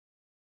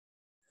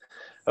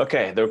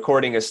Okay, the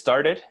recording has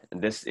started, and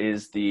this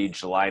is the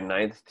July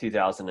 9th,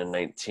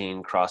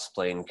 2019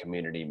 Crossplane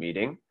community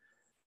meeting.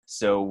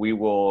 So we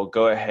will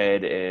go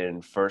ahead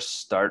and first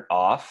start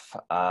off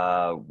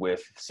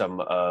with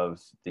some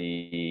of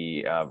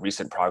the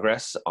recent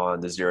progress on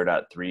the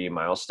 0.3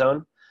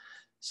 milestone.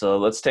 So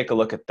let's take a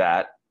look at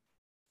that.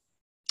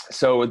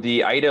 So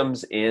the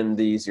items in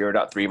the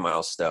 0.3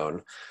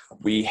 milestone,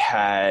 we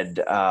had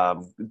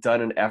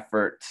done an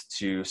effort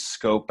to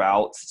scope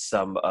out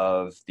some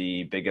of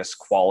the biggest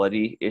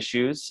quality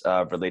issues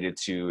related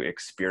to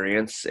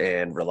experience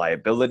and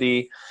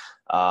reliability,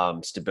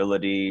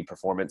 stability,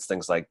 performance,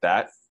 things like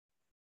that.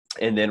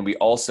 And then we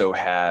also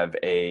have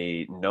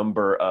a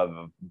number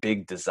of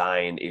big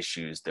design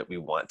issues that we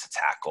want to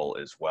tackle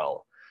as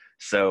well.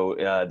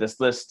 So this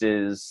list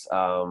is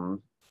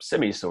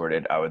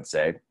semi-sorted, I would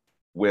say,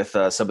 with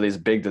some of these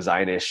big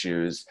design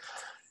issues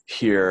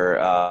here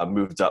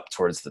moved up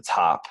towards the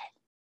top.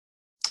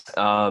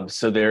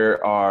 So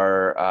there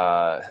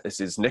are,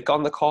 is Nick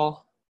on the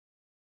call?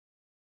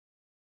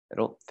 I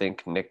don't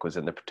think Nick was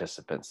in the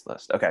participants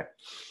list. Okay.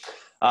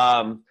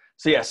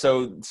 So yeah,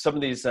 so some of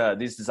these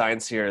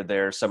designs here,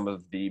 they're some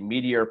of the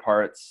meatier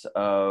parts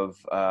of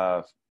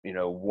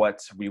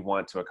what we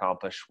want to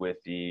accomplish with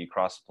the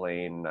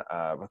Crossplane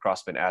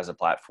as a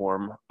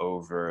platform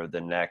over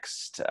the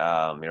next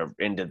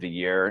end of the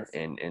year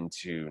and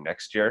into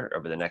next year,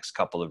 over the next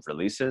couple of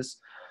releases.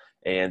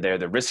 And they're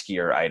the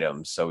riskier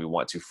items, so we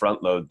want to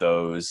front load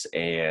those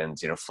and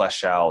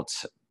flesh out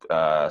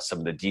some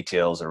of the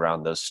details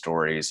around those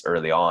stories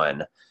early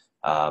on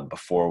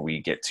before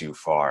we get too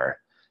far.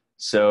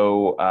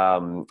 So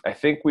I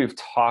think we've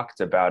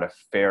talked about a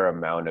fair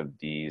amount of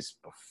these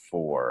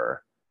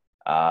before.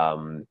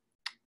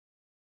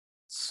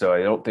 So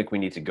I don't think we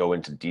need to go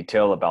into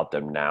detail about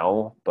them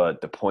now,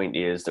 but the point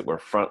is that we're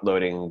front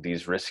loading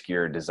these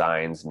riskier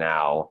designs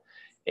now,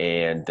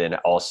 and then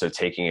also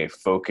taking a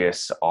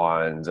focus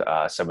on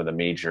some of the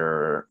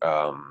major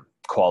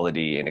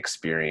quality and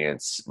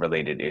experience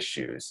related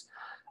issues.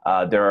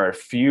 There are a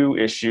few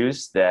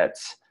issues that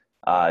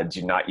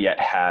do not yet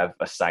have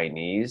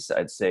assignees.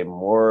 I'd say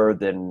more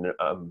than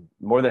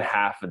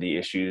half of the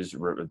issues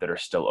that are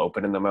still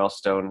open in the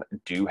milestone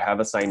do have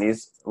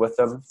assignees with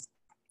them.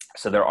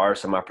 So there are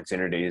some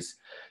opportunities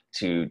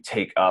to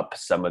take up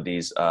some of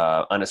these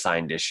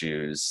unassigned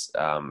issues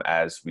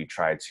as we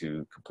try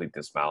to complete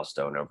this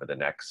milestone over the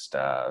next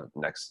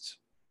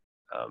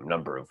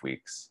number of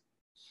weeks.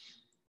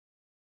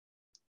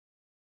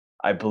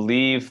 I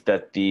believe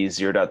that the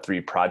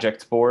 0.3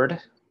 project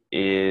board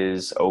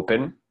is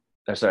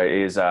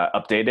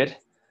updated.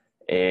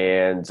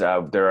 And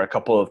there are a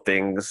couple of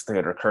things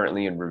that are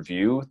currently in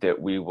review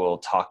that we will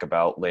talk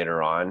about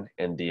later on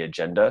in the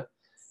agenda.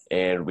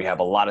 And we have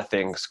a lot of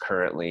things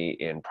currently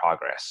in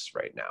progress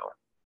right now.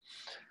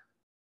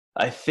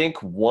 I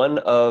think one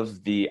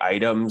of the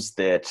items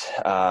that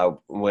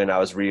when I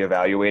was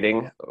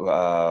reevaluating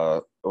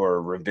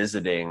or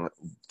revisiting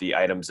the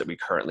items that we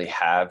currently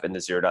have in the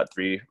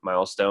 0.3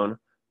 milestone,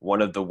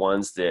 one of the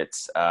ones that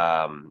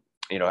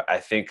I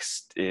think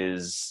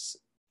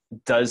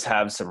does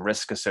have some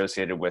risk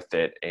associated with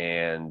it,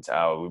 and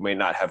we may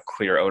not have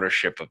clear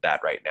ownership of that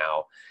right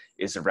now,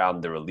 is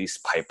around the release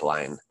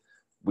pipeline.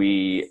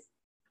 We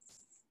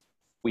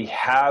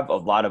have a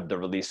lot of the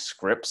release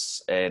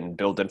scripts and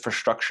build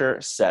infrastructure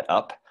set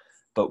up,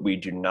 but we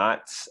do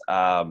not,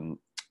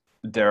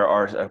 there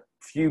are a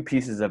few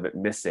pieces of it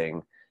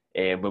missing.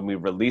 And when we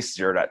released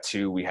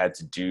 0.2, we had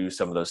to do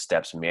some of those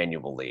steps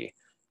manually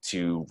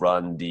to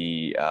run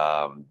the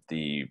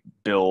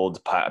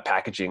build,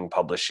 packaging,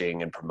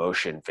 publishing, and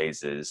promotion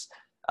phases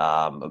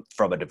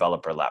from a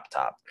developer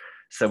laptop.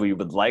 So we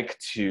would like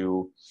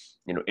to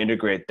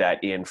integrate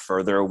that in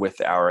further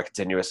with our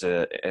continuous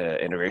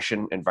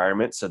integration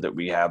environment so that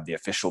we have the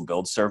official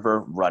build server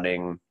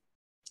running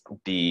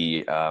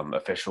the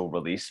official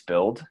release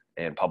build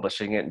and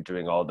publishing it and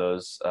doing all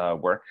those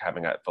work,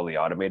 having that fully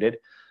automated.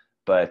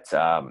 But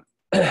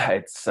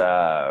I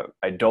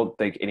don't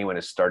think anyone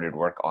has started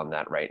work on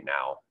that right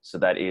now. So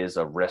that is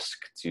a risk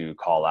to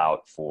call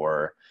out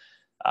for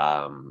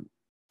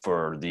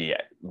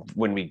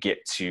when we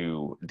get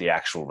to the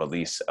actual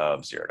release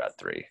of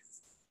 0.3.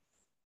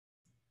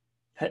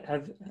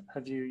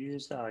 Have you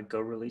used Go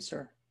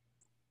Releaser?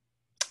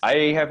 I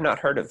have not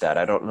heard of that.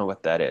 I don't know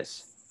what that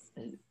is.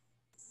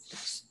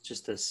 It's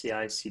just a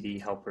CI/CD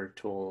helper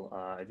tool.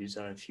 I've used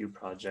it on a few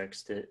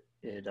projects. It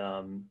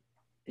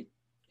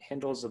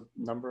handles a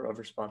number of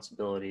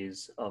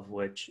responsibilities, of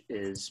which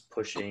is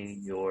pushing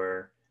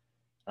your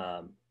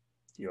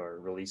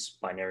release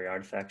binary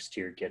artifacts to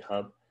your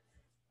GitHub.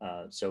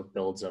 So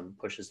builds them,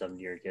 pushes them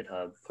to your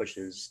GitHub,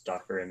 pushes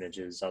Docker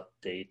images,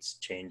 updates,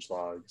 change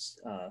logs.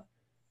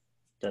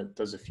 That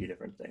does a few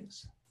different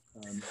things.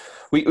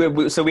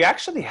 So we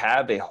actually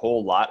have a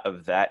whole lot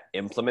of that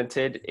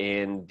implemented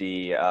in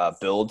the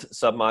build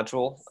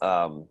submodule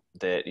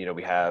that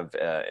we have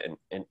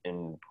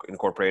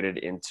incorporated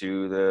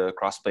into the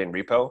Crossplane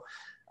repo.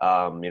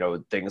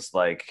 things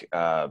like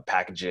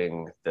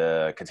packaging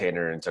the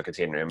container into a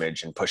container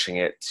image and pushing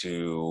it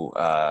to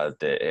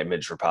the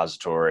image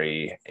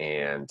repository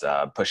and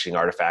pushing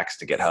artifacts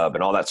to GitHub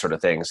and all that sort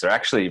of thing. So they're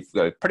actually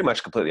pretty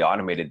much completely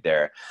automated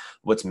there.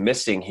 What's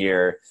missing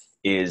here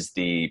is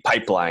the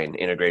pipeline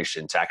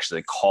integration to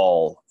actually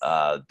call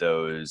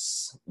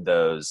those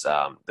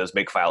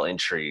makefile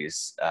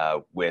entries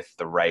with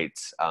the right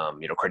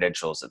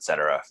credentials, et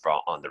cetera,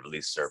 on the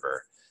release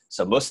server.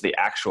 So most of the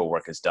actual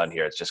work is done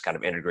here. It's just kind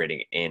of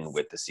integrating in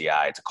with the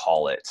CI to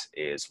call it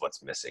is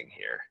what's missing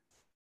here.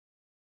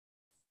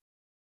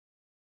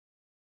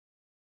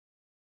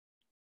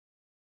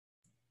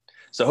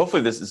 So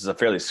hopefully this is a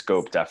fairly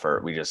scoped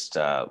effort. We just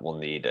will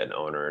need an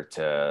owner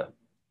to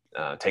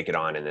take it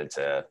on and then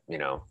to,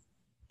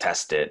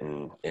 test it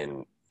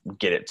and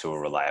get it to a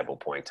reliable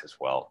point as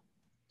well.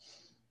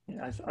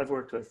 Yeah, I've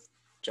worked with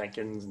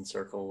Jenkins and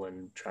Circle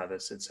and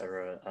Travis, et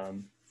cetera.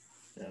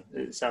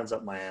 It sounds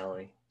up my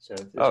alley. So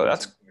if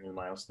that's a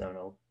milestone,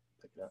 I'll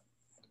pick it up.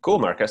 Cool,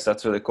 Marcus.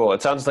 That's really cool.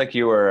 It sounds like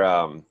you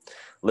were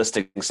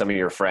listing some of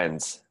your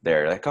friends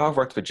there. Like, oh, I've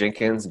worked with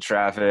Jenkins and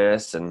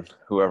Travis and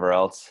whoever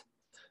else.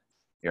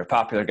 You're a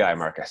popular guy,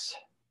 Marcus.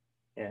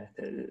 Yeah,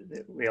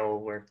 we all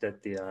worked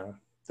at the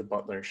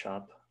butler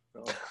shop.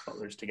 We're all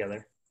butlers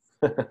together.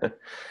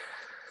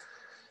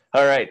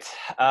 All right.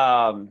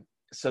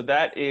 So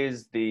that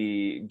is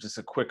just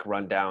a quick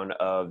rundown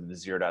of the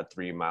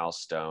 0.3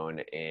 milestone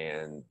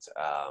and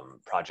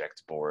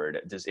project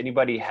board. Does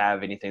anybody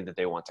have anything that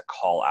they want to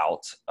call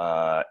out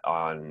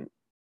on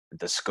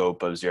the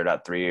scope of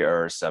 0.3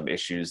 or some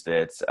issues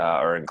that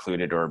are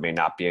included or may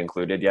not be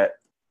included yet?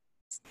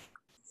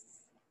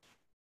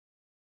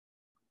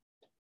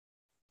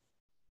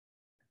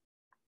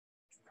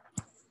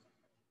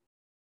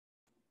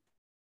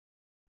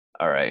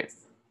 All right.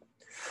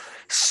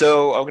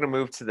 So I'm going to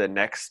move to the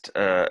next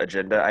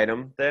agenda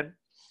item then.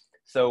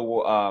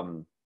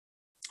 So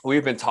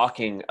we've been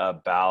talking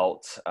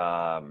about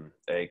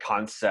a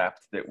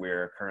concept that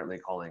we're currently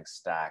calling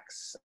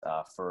stacks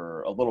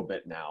for a little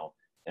bit now.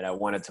 And I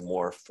wanted to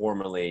more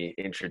formally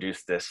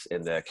introduce this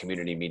in the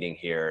community meeting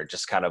here,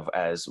 just kind of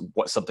as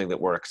something that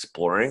we're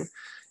exploring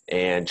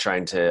and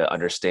trying to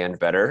understand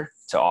better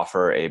to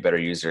offer a better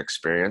user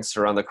experience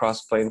around the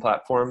Crossplane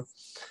platform.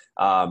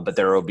 But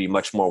there will be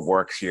much more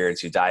work here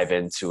to dive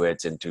into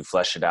it and to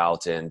flesh it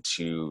out and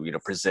to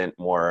present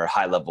more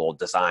high-level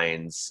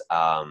designs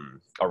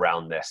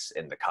around this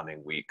in the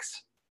coming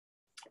weeks.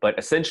 But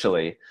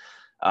essentially,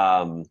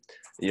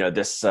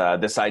 this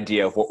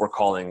idea of what we're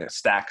calling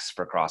stacks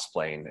for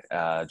Crossplane,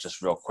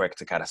 just real quick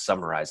to kind of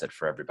summarize it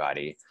for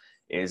everybody,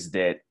 is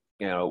that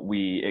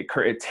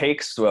it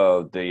takes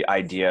the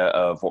idea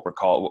of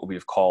what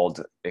we've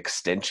called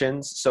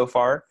extensions so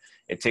far.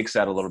 It takes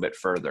that a little bit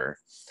further.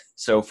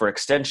 So for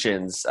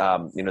extensions,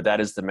 that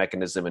is the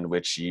mechanism in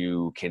which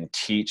you can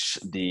teach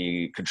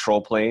the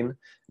control plane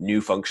new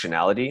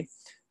functionality.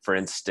 For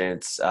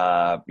instance,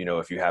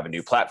 if you have a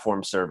new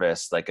platform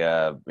service like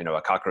a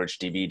Cockroach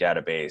DB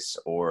database,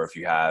 or if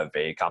you have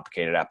a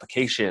complicated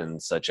application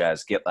such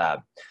as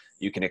GitLab,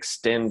 you can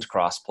extend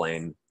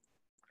Crossplane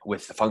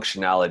with the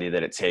functionality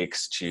that it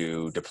takes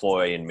to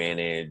deploy and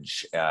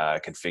manage,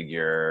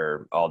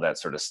 configure, all that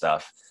sort of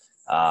stuff.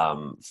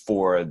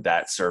 For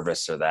that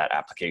service or that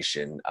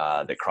application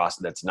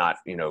that's not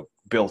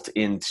built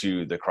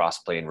into the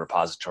Crossplane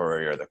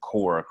repository or the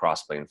core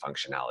Crossplane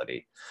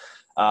functionality.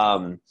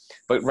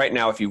 But right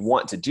now, if you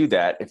want to do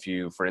that,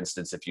 for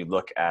instance, if you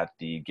look at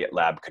the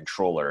GitLab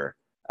controller,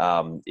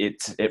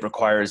 it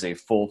requires a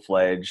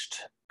full-fledged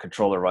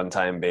controller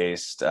runtime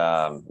based,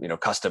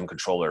 custom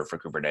controller for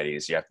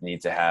Kubernetes. You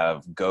need to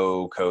have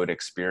Go code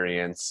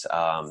experience,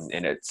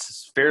 and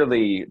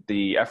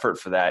the effort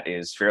for that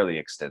is fairly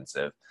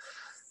extensive.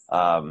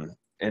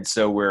 And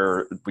so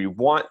we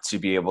want to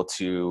be able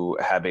to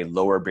have a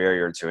lower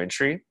barrier to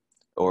entry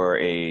or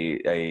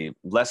a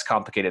less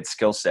complicated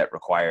skill set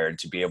required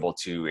to be able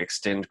to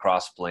extend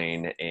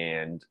Crossplane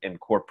and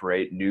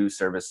incorporate new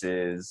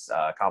services,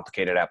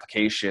 complicated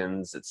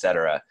applications, et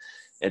cetera.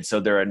 And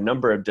so there are a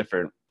number of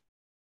different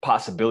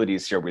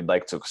possibilities here we'd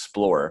like to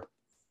explore.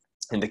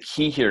 And the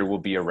key here will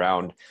be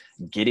around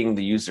getting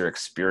the user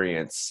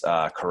experience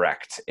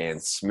correct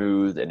and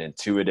smooth and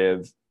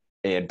intuitive,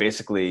 and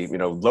basically,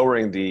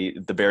 lowering the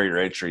barrier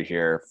to entry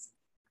here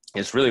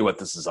is really what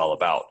this is all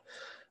about.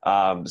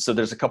 So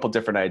there's a couple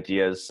different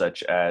ideas,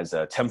 such as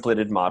a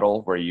templated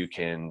model where you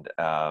can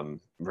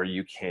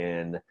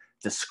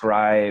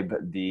describe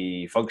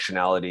the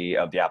functionality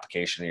of the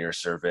application or your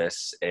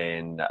service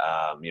in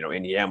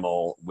in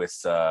YAML with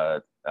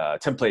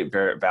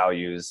template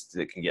values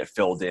that can get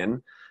filled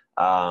in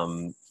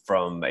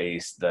from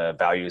the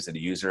values that a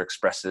user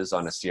expresses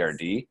on a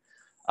CRD,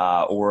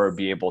 or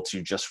be able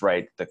to just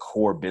write the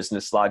core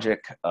business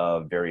logic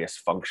of various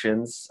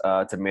functions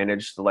to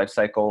manage the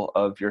lifecycle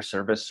of your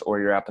service or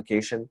your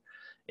application,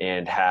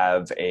 and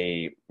have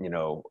a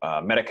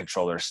meta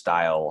controller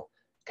style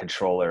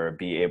controller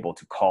be able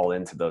to call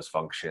into those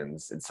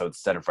functions. And so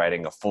instead of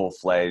writing a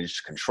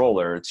full-fledged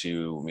controller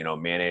to,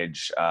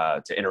 manage,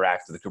 to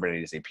interact with the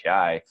Kubernetes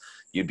API,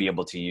 you'd be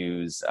able to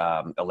use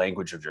a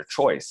language of your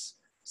choice,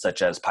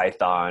 such as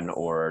Python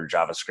or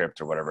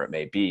JavaScript or whatever it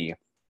may be,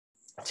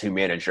 to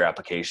manage your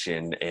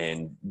application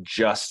and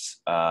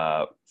just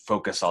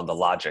focus on the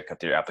logic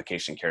that your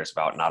application cares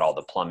about, not all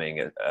the plumbing,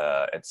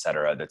 et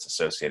cetera, that's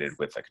associated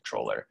with a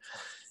controller.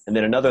 And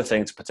then another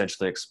thing to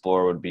potentially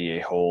explore would be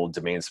a whole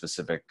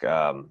domain-specific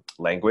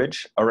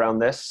language around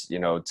this,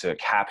 to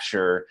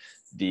capture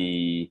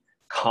the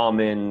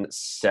common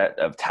set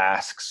of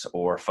tasks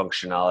or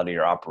functionality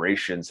or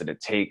operations that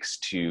it takes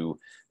to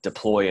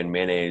deploy and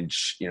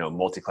manage,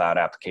 multi-cloud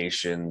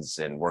applications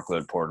and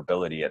workload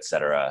portability, et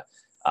cetera,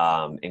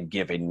 and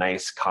give a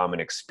nice common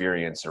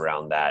experience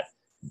around that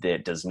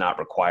does not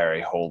require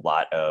a whole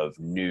lot of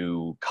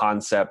new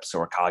concepts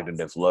or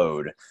cognitive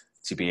load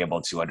to be able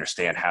to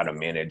understand how to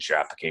manage your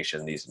application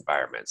in these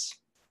environments.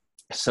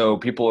 So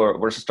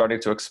we're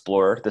starting to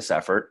explore this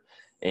effort,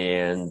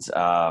 and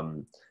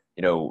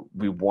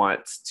we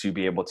want to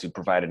be able to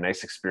provide a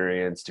nice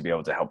experience to be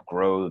able to help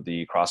grow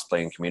the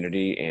Crossplane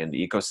community and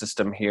the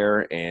ecosystem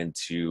here, and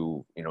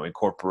to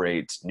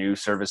incorporate new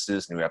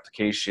services, new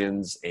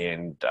applications,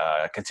 and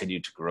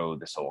continue to grow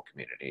this whole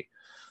community.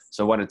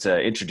 So I wanted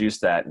to introduce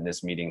that in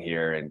this meeting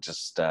here, and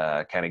just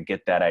kind of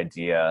get that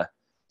idea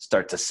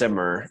start to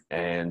simmer.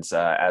 And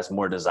as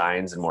more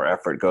designs and more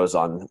effort goes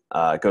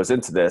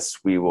into this,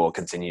 we will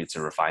continue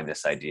to refine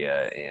this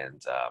idea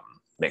and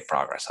make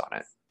progress on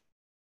it.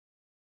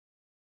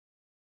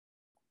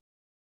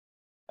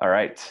 All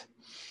right.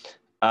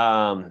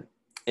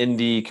 In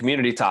the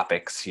community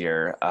topics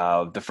here,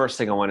 the first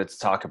thing I wanted to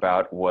talk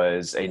about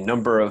was a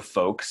number of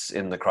folks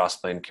in the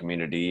Crossplane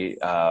community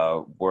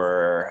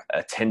were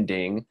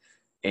attending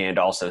and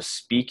also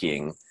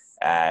speaking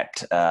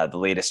at the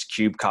latest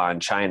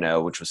KubeCon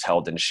China, which was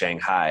held in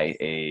Shanghai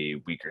a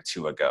week or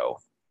two ago.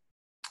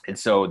 And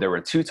so there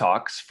were two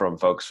talks from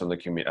folks from the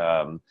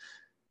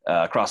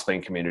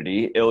Crossplane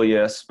community.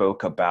 Ilya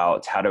spoke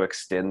about how to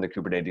extend the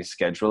Kubernetes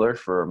scheduler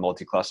for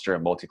multi-cluster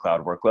and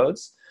multi-cloud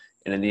workloads.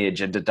 And in the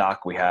agenda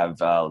doc, we have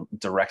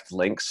direct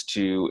links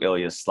to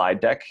Ilya's slide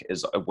deck,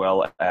 as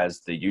well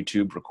as the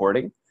YouTube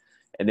recording.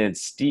 And then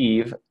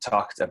Steve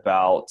talked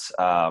about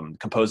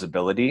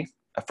composability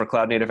for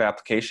cloud native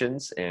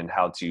applications and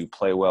how to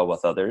play well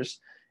with others.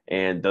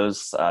 And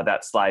that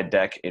slide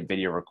deck and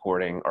video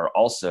recording are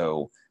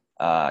also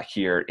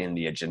here in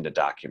the agenda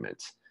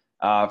document.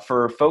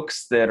 For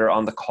folks that are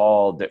on the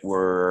call that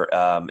were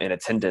in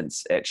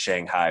attendance at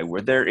Shanghai, were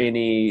there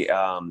any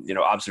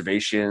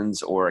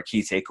observations or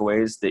key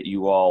takeaways that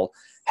you all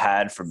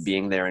had from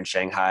being there in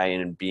Shanghai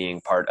and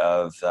being part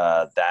of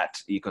that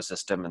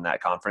ecosystem and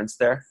that conference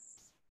there?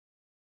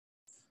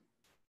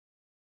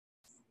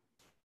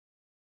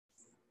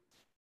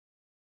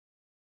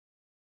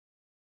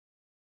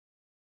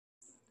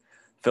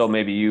 Phil,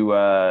 maybe you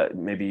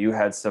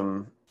had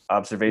some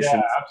observations.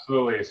 Yeah,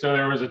 absolutely. So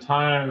there was a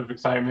ton of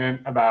excitement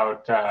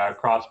about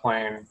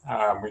Crossplane.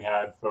 We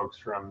had folks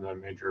from the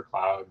major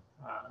cloud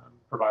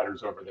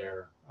providers over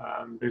there,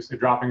 basically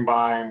dropping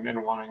by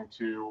and wanting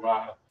to,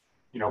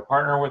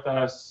 partner with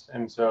us.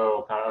 And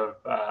so kind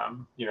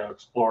of,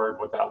 explored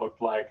what that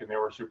looked like, and they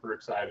were super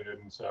excited.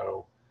 And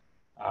so,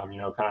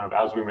 kind of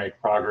as we make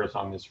progress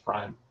on this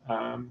front,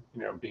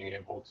 being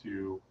able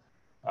to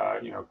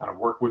kind of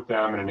work with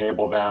them and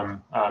enable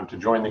them to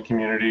join the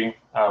community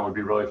would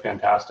be really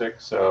fantastic.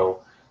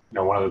 So,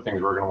 one of the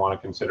things we're going to want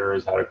to consider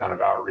is how to kind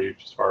of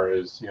outreach as far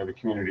as, the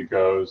community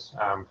goes,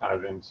 kind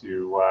of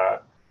into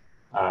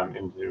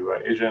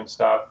Asia and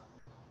stuff.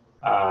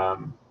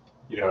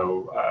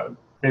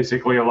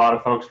 Basically a lot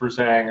of folks were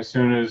saying as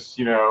soon as,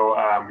 we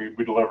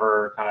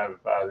deliver kind of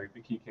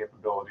the key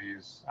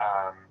capabilities,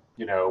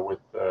 with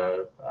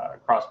the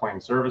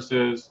Crossplane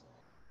services,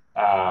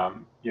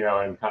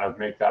 and kind of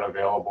make that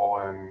available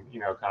and,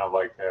 kind of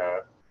like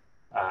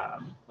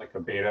a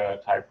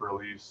beta type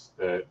release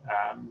that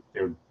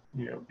they would,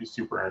 be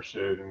super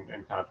interested in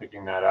kind of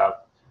picking that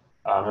up.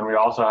 And we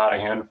also had a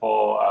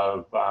handful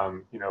of,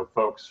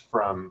 folks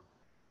from,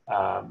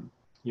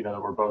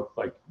 that were both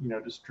like,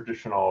 just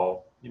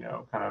traditional,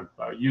 kind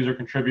of user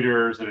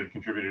contributors that had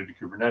contributed to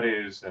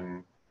Kubernetes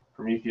and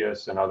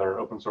Prometheus and other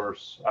open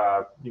source,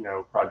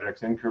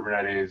 projects in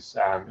Kubernetes,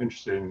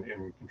 interested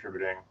in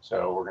contributing.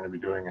 So we're going to be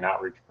doing an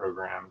outreach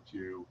program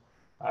to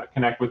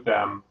connect with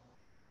them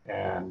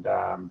and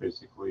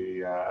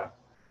basically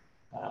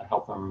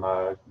help them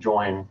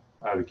join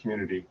the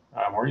community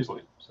more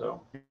easily.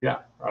 So yeah,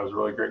 it was a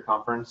really great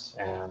conference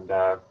and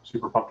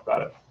super pumped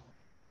about it.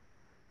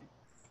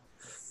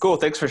 Cool.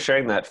 Thanks for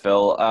sharing that,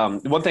 Phil.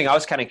 One thing I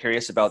was kind of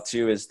curious about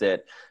too is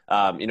that,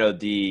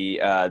 the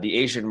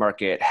Asian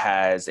market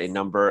has a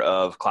number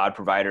of cloud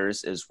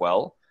providers as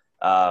well.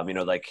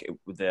 Like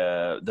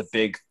the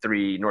big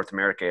three North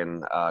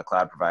American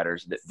cloud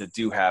providers that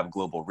do have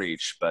global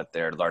reach, but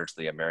they're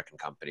largely American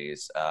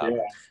companies.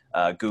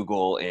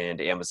 Google and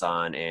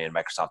Amazon and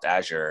Microsoft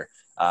Azure.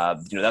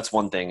 That's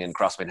one thing, and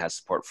Crossplane has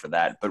support for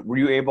that. But were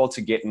you able to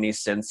get any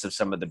sense of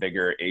some of the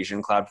bigger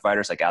Asian cloud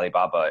providers? Like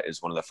Alibaba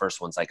is one of the first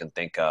ones I can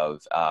think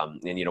of,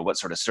 and what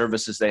sort of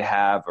services they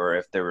have, or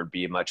if there would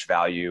be much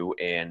value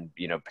in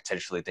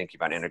potentially thinking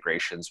about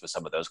integrations with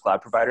some of those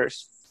cloud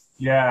providers?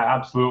 Yeah,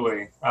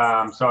 absolutely.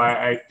 So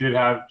I did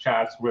have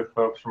chats with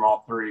folks from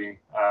all three.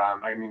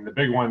 I mean, the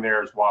big one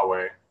there is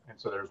Huawei, and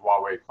so there's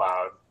Huawei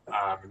Cloud,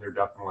 and they're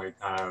definitely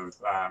kind of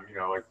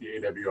like the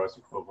AWS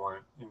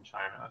equivalent in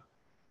China.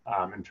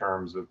 In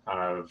terms of kind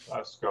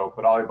of scope.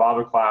 But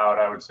Alibaba Cloud,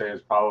 I would say,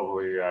 is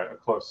probably a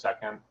close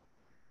second.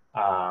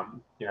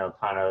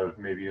 Kind of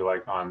maybe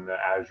like on the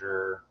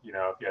Azure,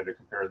 if you had to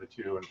compare the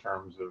two in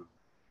terms of,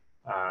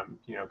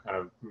 kind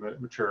of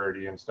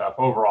maturity and stuff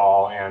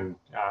overall, and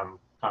kind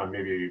of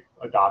maybe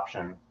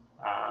adoption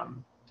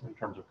in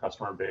terms of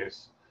customer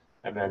base.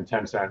 And then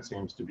Tencent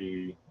seems to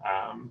be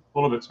a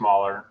little bit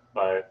smaller,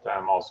 but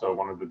also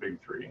one of the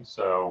big three.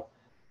 So,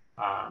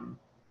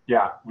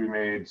 yeah, we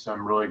made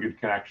some really good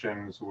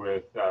connections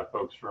with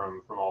folks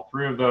from all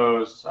three of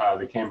those.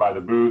 They came by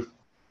the booth,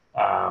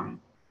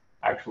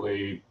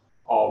 actually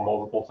all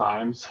multiple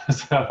times.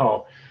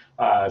 So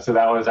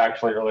that was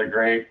actually really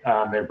great.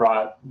 They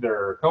brought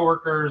their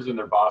coworkers and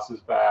their bosses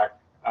back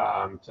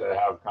to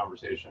have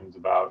conversations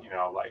about,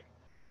 like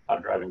how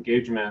to drive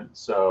engagement.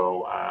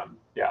 So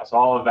yeah, so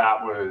all of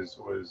that was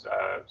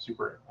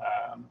super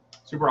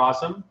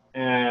awesome.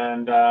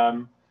 And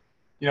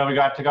we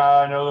got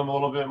to know them a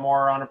little bit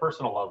more on a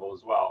personal level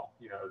as well,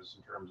 just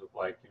in terms of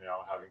like,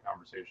 having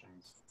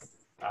conversations,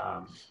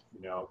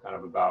 kind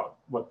of about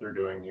what they're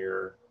doing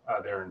here,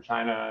 there in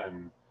China,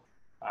 and,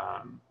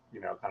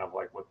 kind of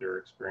like what their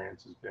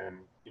experience has been,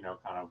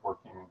 kind of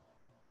working,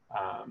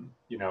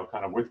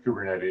 kind of with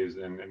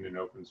Kubernetes and in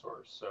open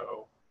source.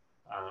 So,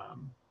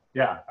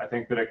 yeah, I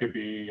think that it could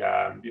be,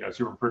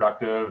 super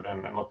productive,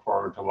 and look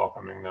forward to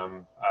welcoming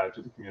them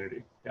to the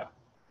community. Yeah.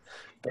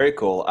 Very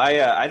cool.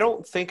 I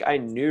don't think I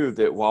knew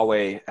that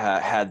Huawei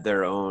had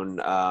their own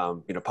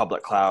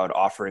public cloud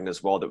offering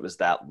as well that was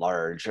that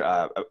large.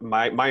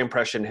 My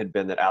impression had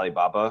been that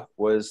Alibaba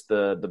was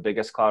the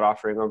biggest cloud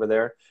offering over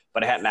there,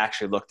 but I hadn't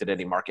actually looked at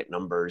any market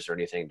numbers or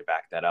anything to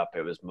back that up.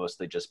 It was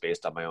mostly just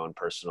based on my own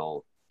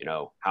personal,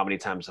 how many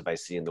times have I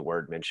seen the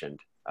word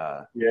mentioned?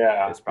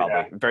 Yeah, it's probably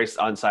a very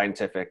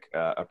unscientific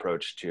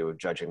approach to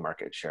judging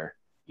market share.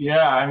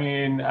 Yeah, I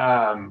mean,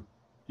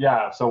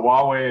 yeah, so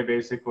Huawei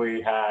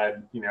basically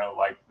had,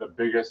 like the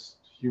biggest,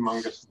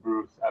 humongous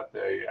booth at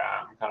the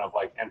kind of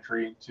like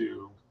entry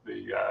to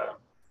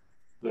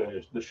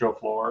the show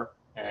floor,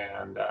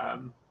 and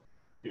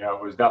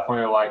it was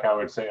definitely, like, I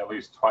would say at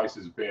least twice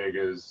as big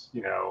as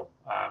the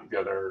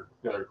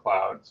other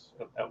clouds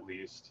at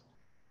least,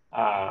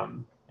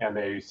 and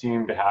they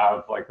seem to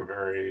have like a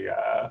very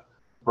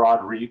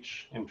broad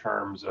reach in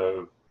terms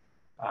of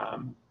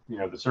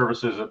the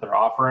services that they're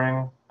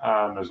offering,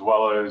 as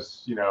well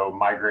as,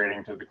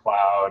 migrating to the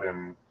cloud,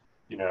 and,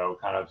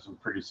 kind of some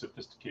pretty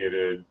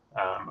sophisticated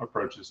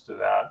approaches to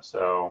that.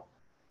 So,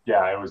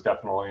 yeah, it was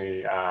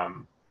definitely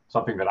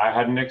something that I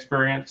hadn't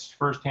experienced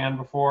firsthand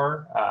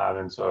before.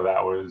 And so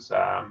that was,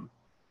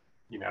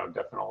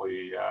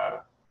 definitely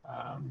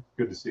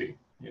good to see,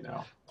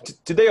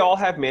 Do they all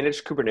have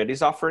managed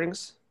Kubernetes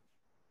offerings?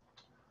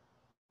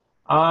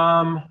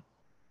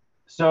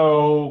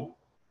 So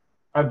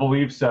I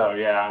believe so,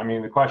 yeah. I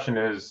mean, the question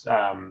is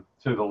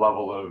to the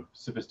level of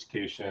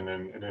sophistication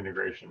and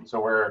integration. So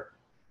where,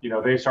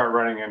 they start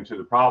running into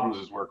the problems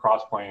is where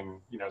Crossplane,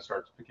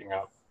 starts picking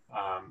up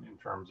in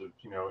terms of,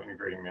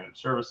 integrating managed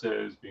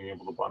services, being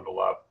able to bundle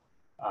up,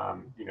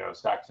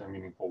 stacks in a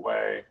meaningful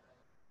way,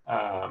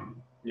 and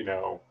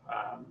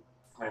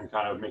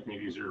kind of making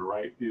it easier to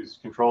write these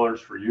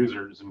controllers for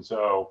users. And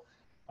so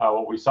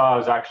what we saw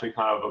is actually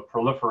kind of a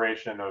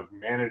proliferation of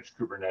managed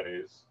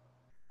Kubernetes.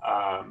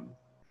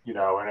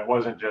 And it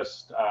wasn't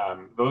just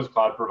those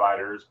cloud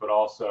providers, but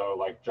also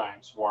like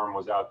Giant Swarm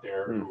was out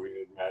there, who we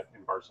had met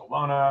in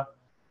Barcelona,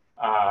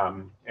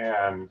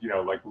 and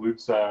like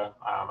Lutza.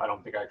 I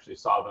don't think I actually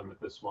saw them at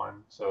this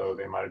one, so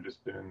they might have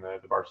just been in the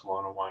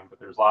Barcelona one. But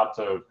there's lots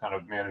of kind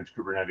of managed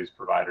Kubernetes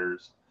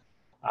providers,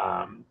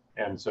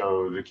 and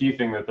so the key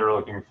thing that they're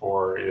looking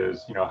for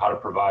is how to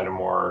provide a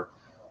more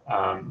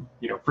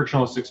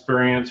frictionless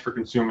experience for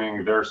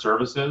consuming their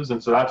services.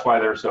 And so that's why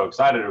they're so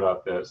excited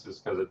about this, is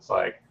because it's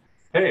like,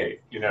 hey,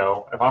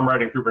 if I'm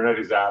writing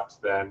Kubernetes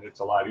apps, then it's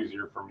a lot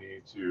easier for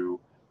me to,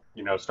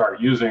 start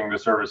using the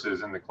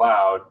services in the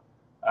cloud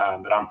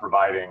that I'm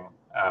providing.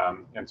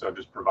 And so it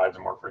just provides a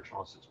more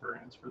frictionless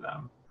experience for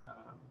them.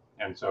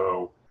 And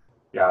so,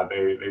 yeah,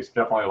 they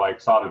definitely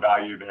saw the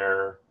value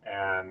there,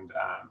 and,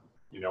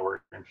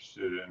 we're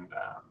interested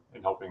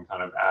in helping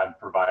kind of add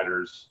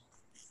providers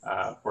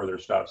for their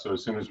stuff. So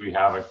as soon as we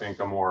have, I think,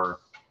 a more,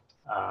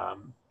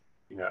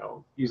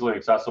 easily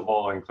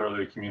accessible and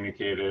clearly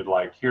communicated,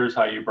 like, here's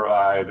how you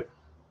provide,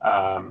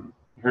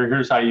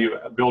 here's how you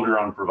build your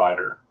own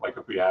provider. Like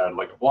if we had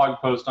like a blog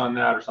post on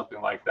that or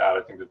something like that,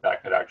 I think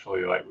that could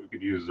actually, we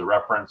could use as a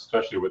reference,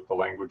 especially with the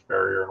language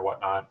barrier and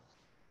whatnot.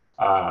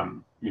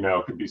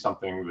 could be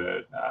something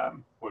that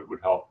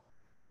would help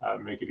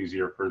make it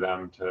easier for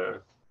them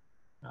to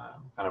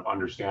kind of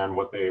understand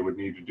what they would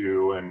need to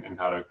do and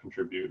how to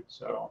contribute.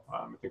 So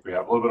I think we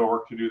have a little bit of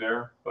work to do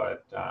there,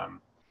 but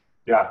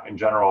yeah, in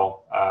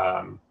general,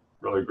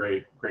 really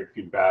great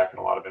feedback and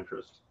a lot of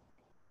interest.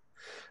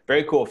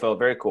 Very cool, Phil.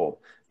 Very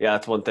cool. Yeah,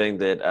 that's one thing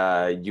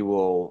that you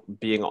will,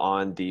 being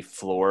on the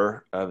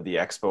floor of the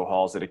expo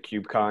halls at a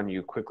KubeCon,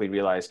 you quickly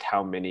realized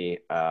how many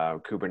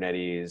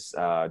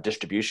Kubernetes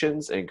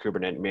distributions and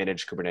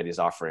managed Kubernetes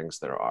offerings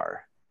there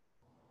are.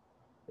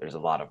 There's a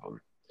lot of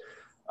them.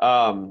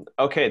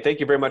 Okay, thank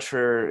you very much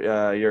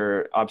for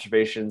your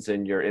observations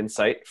and your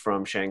insight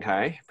from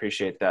Shanghai.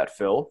 Appreciate that,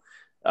 Phil.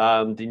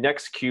 The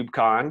next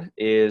KubeCon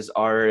is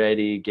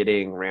already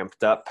getting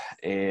ramped up,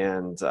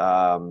 and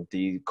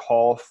the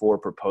call for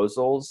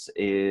proposals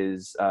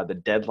is,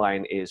 the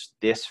deadline is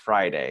this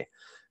Friday.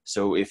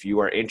 So if you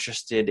are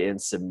interested in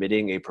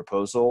submitting a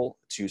proposal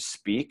to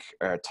speak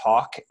or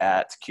talk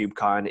at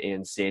KubeCon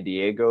in San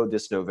Diego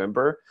this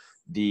November,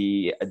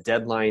 the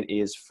deadline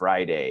is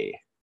Friday.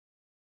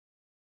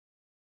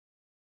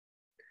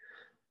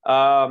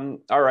 All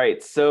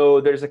right,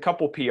 so there's a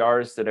couple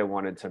PRs that I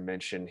wanted to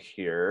mention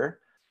here.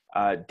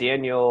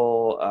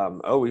 Daniel,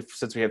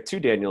 since we have two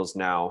Daniels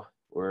now,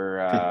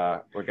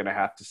 we're gonna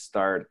have to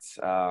start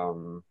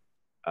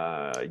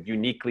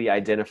uniquely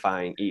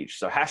identifying each.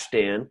 So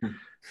Hashdan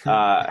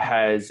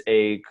has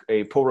a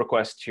pull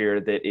request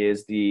here that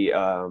is the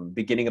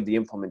beginning of the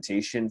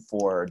implementation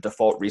for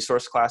default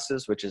resource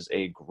classes, which is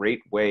a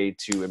great way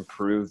to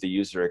improve the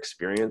user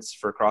experience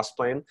for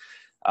Crossplane.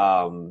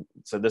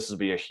 So this will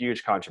be a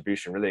huge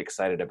contribution. Really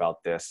excited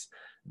about this.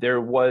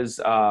 There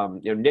was,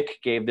 Nick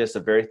gave this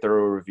a very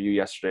thorough review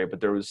yesterday, but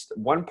there was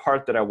one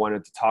part that I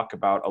wanted to talk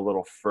about a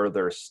little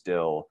further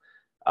still,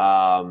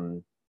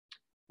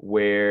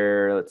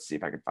 where, let's see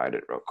if I can find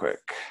it real quick.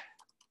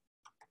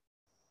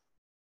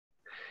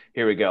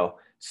 Here we go.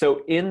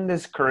 So in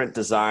this current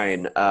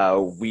design,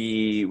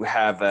 we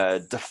have a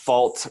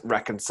default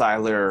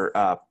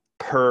reconciler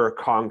per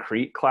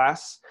concrete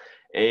class.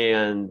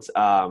 And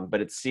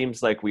but it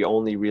seems like we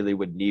only really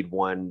would need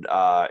one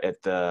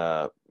at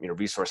the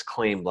resource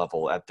claim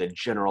level, at the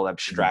general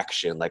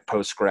abstraction, like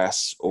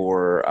Postgres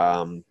or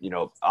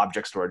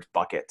object storage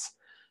buckets.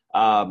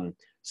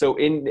 So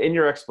in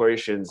your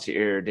explorations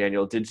here,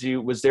 Daniel,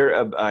 was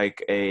there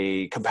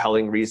a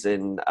compelling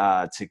reason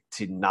to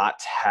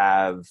not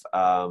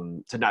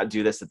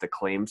do this at the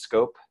claim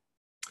scope?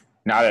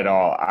 Not at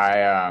all.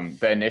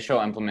 The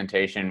initial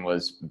implementation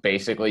was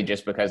basically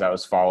just because I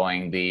was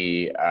following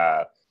the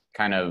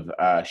kind of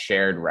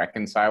shared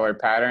reconciler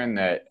pattern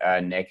that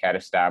Nick had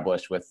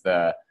established with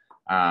the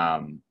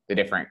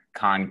different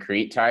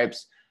concrete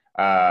types.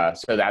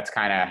 So that's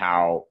kind of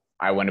how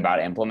I went about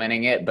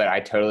implementing it. But I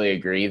totally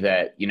agree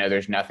that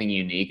there's nothing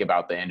unique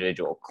about the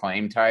individual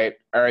claim type,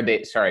 or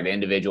the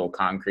individual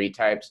concrete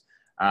types,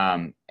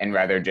 and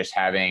rather just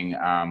having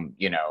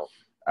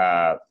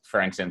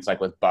for instance, like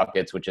with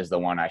buckets, which is the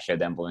one I showed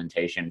the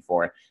implementation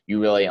for,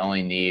 you really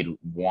only need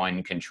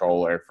one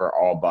controller for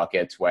all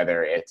buckets,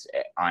 whether it's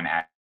on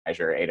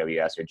Azure,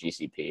 AWS, or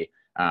GCP.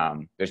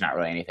 There's not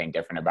really anything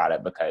different about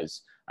it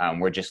because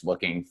we're just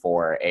looking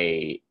for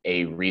a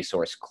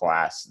resource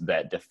class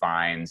that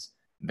defines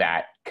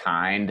that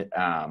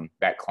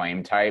that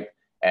claim type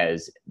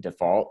as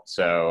default.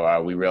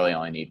 So we really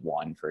only need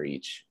one for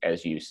each,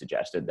 as you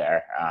suggested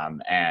there.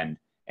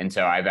 And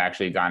so I've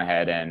actually gone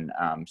ahead and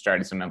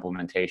started some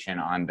implementation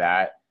on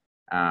that.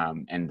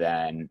 And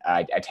then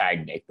I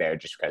tagged Nick there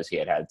just because he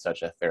had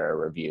such a thorough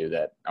review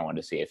that I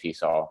wanted to see if he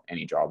saw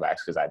any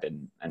drawbacks, because I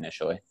didn't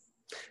initially.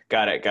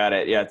 Got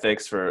it. Yeah,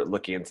 thanks for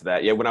looking into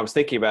that. Yeah, when I was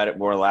thinking about it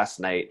more last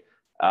night,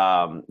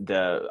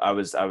 I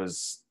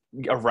was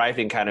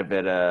arriving kind of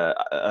at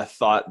a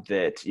thought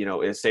that,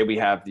 say we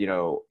have,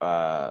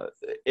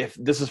 if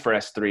this is for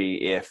S3,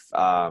 if,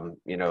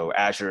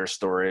 Azure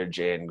storage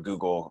and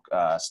Google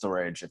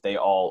storage, if they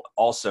all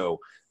also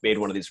made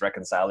one of these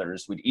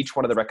reconcilers, would each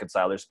one of the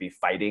reconcilers be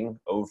fighting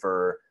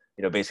over,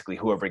 basically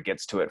whoever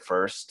gets to it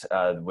first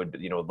would,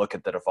 look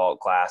at the default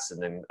class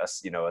and then,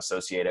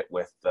 associate it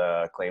with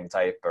the claim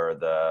type or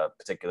the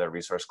particular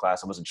resource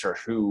class? I wasn't sure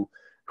who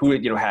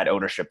had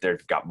ownership there,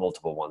 got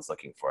multiple ones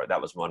looking for it.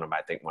 That was one of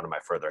my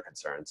further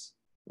concerns.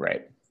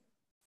 Right.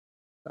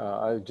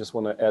 I just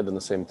want to add on the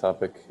same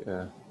topic.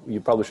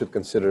 You probably should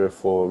consider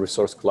for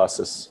resource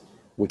classes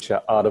which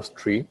are out of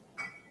tree,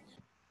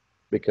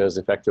 because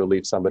effectively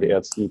if somebody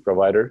adds new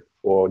provider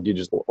or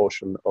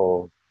DigitalOcean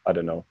or, I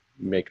don't know,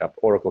 make up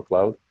Oracle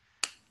Cloud,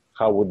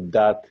 how would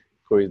that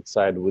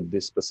coincide with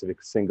this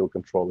specific single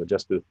controller?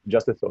 Just a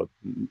thought.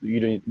 We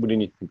don't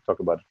need to talk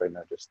about it right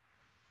now.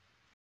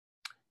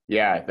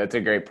 Yeah, that's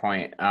a great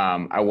point.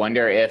 I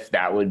wonder if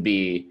that would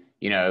be,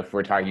 if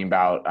we're talking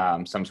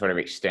about some sort of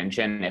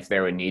extension, if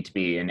there would need to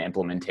be an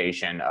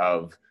implementation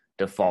of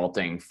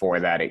defaulting for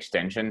that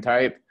extension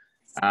type.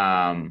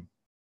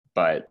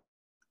 But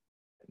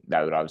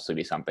that would obviously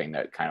be something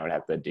that kind of would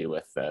have to do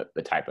with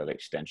the type of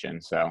extension.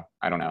 So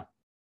I don't know.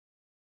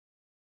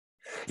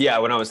 Yeah,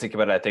 when I was thinking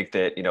about it, I think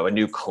that, you know, a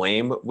new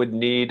claim would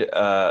need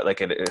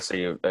like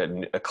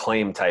a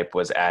claim type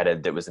was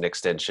added that was an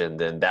extension,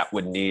 then that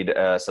would need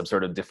some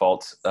sort of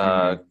default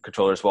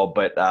controller as well.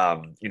 But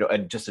you know,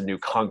 just a new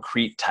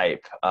concrete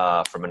type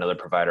from another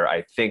provider,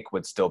 I think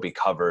would still be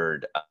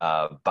covered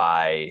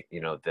by,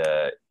 you know,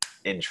 the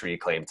entry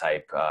claim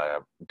type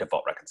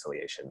default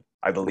reconciliation,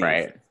 I believe,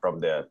 Right. from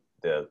the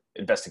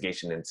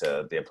investigation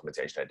into the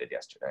implementation I did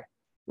yesterday.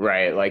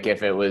 Right. Like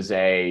if it was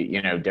a, you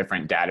know,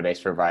 different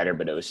database provider,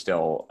 but it was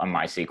still a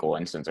MySQL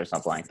instance or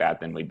something like that,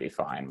 then we'd be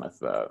fine with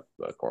the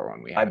core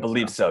one we have. I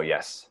believe so,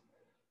 yes.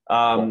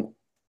 Cool.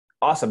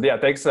 Awesome. Yeah,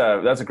 thanks.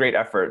 That's a great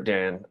effort,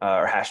 Dan,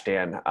 or Hash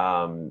Dan.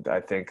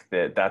 I think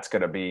that that's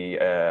going to be,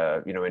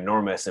 you know,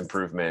 enormous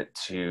improvement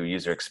to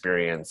user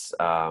experience,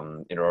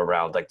 you know,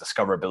 around like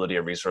discoverability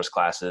of resource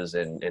classes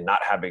and not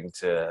having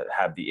to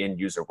have the end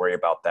user worry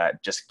about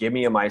that. Just give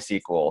me a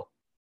MySQL,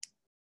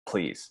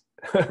 please.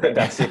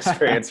 That's the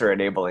experience we're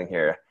enabling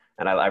here.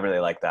 And I really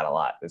like that a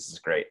lot. This is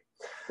great.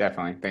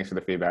 Definitely. Thanks for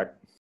the feedback.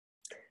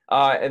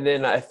 And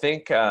then I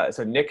think,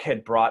 so Nick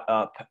had brought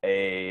up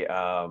a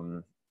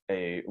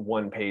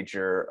one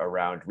pager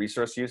around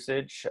resource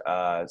usage.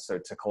 So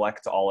to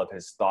collect all of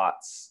his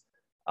thoughts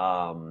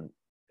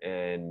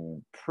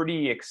and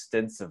pretty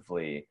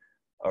extensively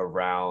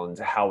around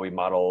how we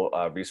model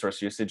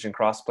resource usage in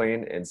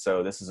Crossplane. And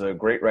so this is a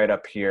great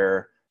write-up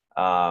here.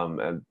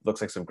 And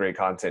looks like some great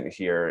content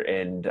here.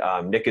 And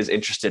Nick is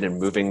interested in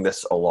moving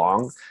this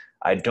along.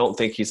 I don't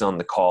think he's on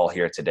the call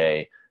here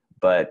today,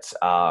 but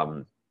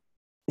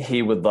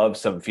he would love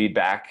some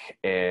feedback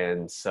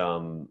and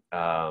some,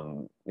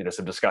 you know,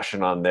 some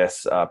discussion on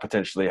this,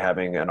 potentially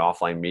having an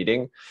offline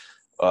meeting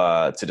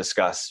to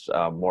discuss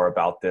more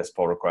about this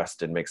pull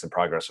request and make some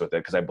progress with it.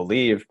 Because I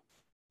believe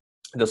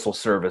this will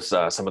serve as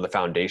some of the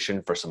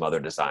foundation for some other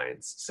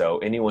designs. So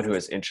anyone who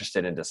is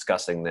interested in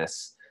discussing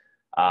this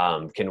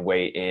can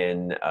weigh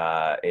in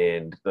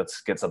and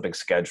let's get something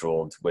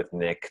scheduled with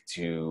Nick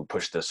to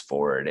push this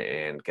forward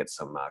and get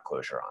some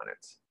closure on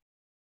it.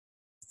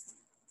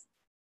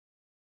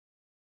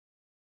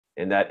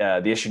 And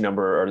that the issue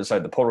number, or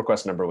sorry, the pull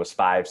request number was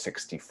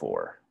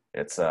 564.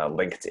 It's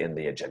linked in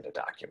the agenda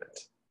document.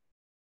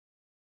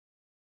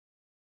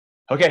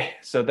 Okay,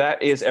 so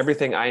that is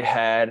everything I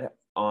had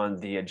on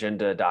the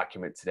agenda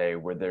document today.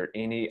 Were there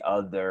any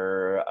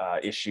other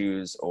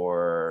issues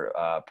or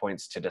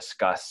points to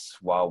discuss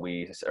while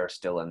we are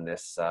still in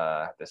this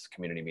this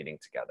community meeting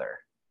together?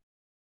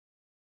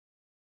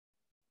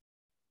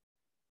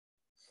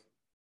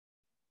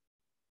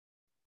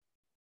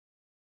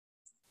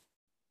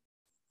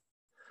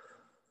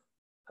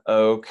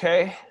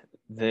 Okay,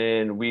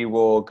 then we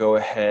will go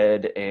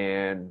ahead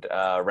and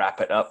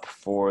wrap it up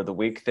for the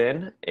week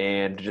then.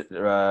 And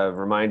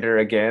reminder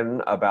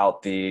again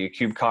about the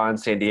KubeCon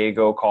San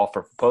Diego call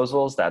for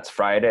proposals. That's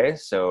Friday,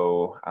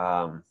 so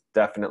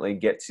definitely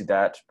get to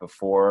that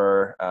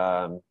before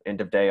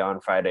end of day on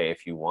Friday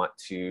if you want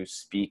to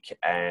speak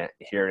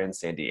here in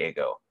San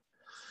Diego.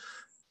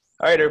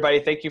 All right, everybody,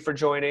 thank you for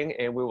joining,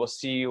 and we will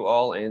see you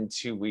all in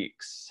 2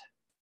 weeks.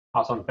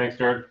 Awesome. Thanks,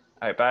 Jared.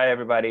 All right, bye,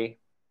 everybody.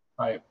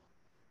 Bye.